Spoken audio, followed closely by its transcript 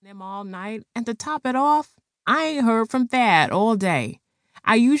him all night, and to top it off, I ain't heard from Thad all day.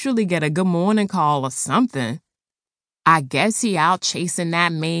 I usually get a good morning call or something. I guess he out chasing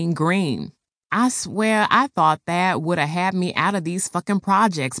that mean green. I swear I thought Thad would have had me out of these fucking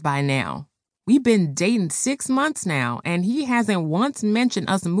projects by now. We've been dating 6 months now, and he hasn't once mentioned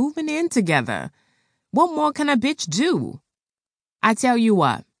us moving in together. What more can a bitch do? I tell you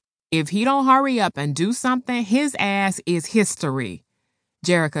what, if he don't hurry up and do something, his ass is history,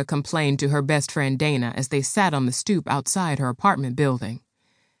 Jerica complained to her best friend Dana as they sat on the stoop outside her apartment building.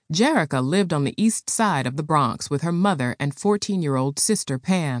 Jerica lived on the east side of the Bronx with her mother and 14-year-old sister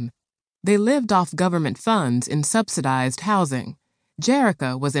Pam. They lived off government funds in subsidized housing.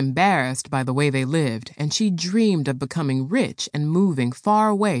 Jerica was embarrassed by the way they lived, and she dreamed of becoming rich and moving far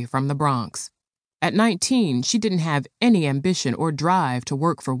away from the Bronx. At 19, she didn't have any ambition or drive to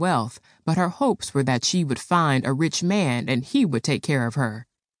work for wealth, but her hopes were that she would find a rich man and he would take care of her.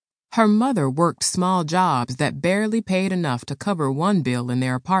 Her mother worked small jobs that barely paid enough to cover one bill in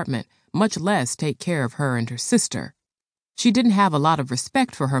their apartment, much less take care of her and her sister. She didn't have a lot of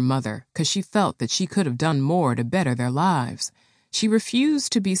respect for her mother because she felt that she could have done more to better their lives. She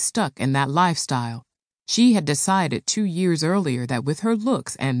refused to be stuck in that lifestyle. She had decided 2 years earlier that with her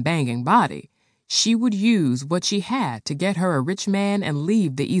looks and banging body, she would use what she had to get her a rich man and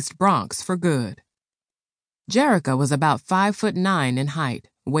leave the East Bronx for good. Jerica was about 5'9" in height,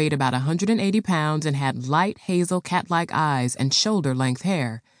 weighed about 180 pounds, and had light hazel cat-like eyes and shoulder-length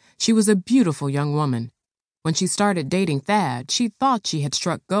hair. She was a beautiful young woman. When she started dating Thad, she thought she had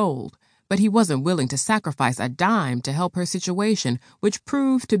struck gold, but he wasn't willing to sacrifice a dime to help her situation, which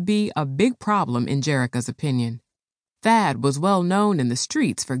proved to be a big problem in Jerica's opinion. Thad was well known in the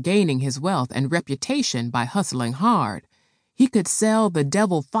streets for gaining his wealth and reputation by hustling hard. He could sell the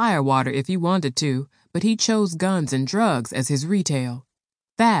devil firewater if he wanted to, but he chose guns and drugs as his retail.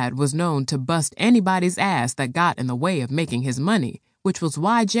 Thad was known to bust anybody's ass that got in the way of making his money, which was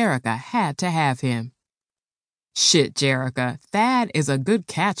why Jerica had to have him. Shit, Jerica, Thad is a good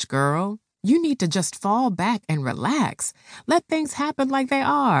catch, girl. You need to just fall back and relax. Let things happen like they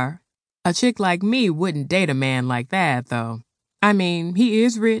are. A chick like me wouldn't date a man like that, though. I mean, he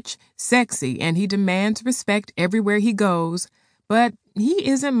is rich, sexy, and he demands respect everywhere he goes. But he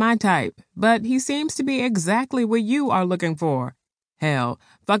isn't my type. But he seems to be exactly what you are looking for. Hell,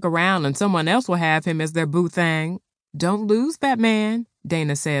 fuck around and someone else will have him as their boo thing. Don't lose that man,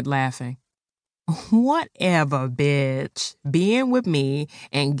 Dana said, laughing. Whatever, bitch. Being with me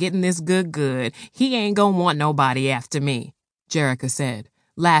and getting this good, he ain't gonna want nobody after me, Jerica said,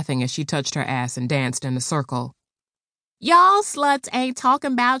 laughing as she touched her ass and danced in a circle. Y'all sluts ain't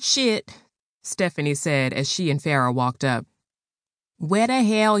talking about shit, Stephanie said as she and Farrah walked up. Where the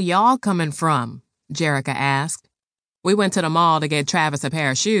hell y'all coming from? Jerica asked. We went to the mall to get Travis a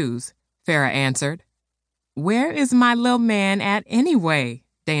pair of shoes, Farrah answered. Where is my little man at anyway?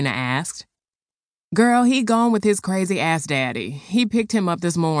 Dana asked. Girl, he gone with his crazy-ass daddy. He picked him up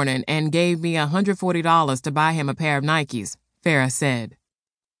this morning and gave me $140 to buy him a pair of Nikes, Farrah said.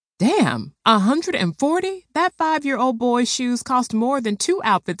 Damn, $140? That 5-year-old boy's shoes cost more than 2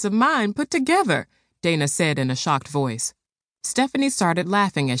 outfits of mine put together, Dana said in a shocked voice. Stephanie started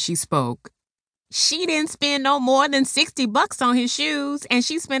laughing as she spoke. She didn't spend no more than $60 on his shoes, and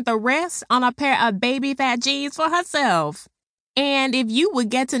she spent the rest on a pair of baby fat jeans for herself. And if you would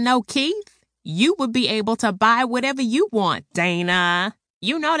get to know Keith, you would be able to buy whatever you want, Dana.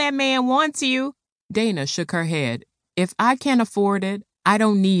 You know that man wants you. Dana shook her head. If I can't afford it, I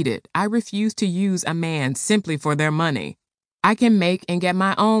don't need it. I refuse to use a man simply for their money. I can make and get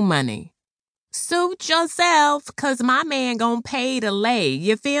my own money. Suit yourself, 'cause my man gon' pay to lay,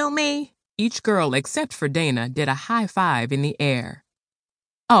 you feel me? Each girl except for Dana did a high five in the air.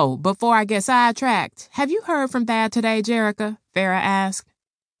 Oh, before I get sidetracked, have you heard from Thad today, Jerica? Farrah asked.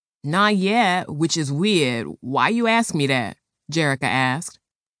 Not yet, which is weird. Why you ask me that? Jerica asked.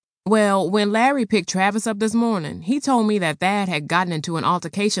 Well, when Larry picked Travis up this morning, he told me that Thad had gotten into an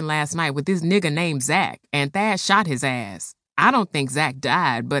altercation last night with this nigga named Zach, and Thad shot his ass. I don't think Zach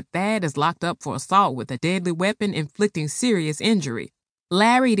died, but Thad is locked up for assault with a deadly weapon inflicting serious injury.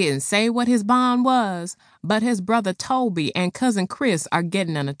 Larry didn't say what his bond was, but his brother Toby and cousin Chris are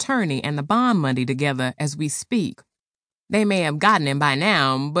getting an attorney and the bond money together as we speak. They may have gotten him by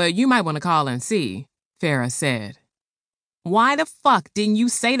now, but you might want to call and see, Farrah said. Why the fuck didn't you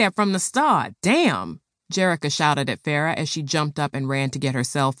say that from the start? Damn, Jerica shouted at Farrah as she jumped up and ran to get her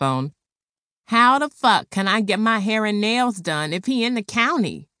cell phone. How the fuck can I get my hair and nails done if he in the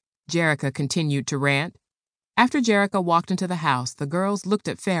county? Jerica continued to rant. After Jerica walked into the house, the girls looked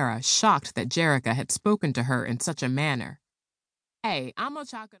at Farrah, shocked that Jerica had spoken to her in such a manner. Hey, I'm gonna chalk it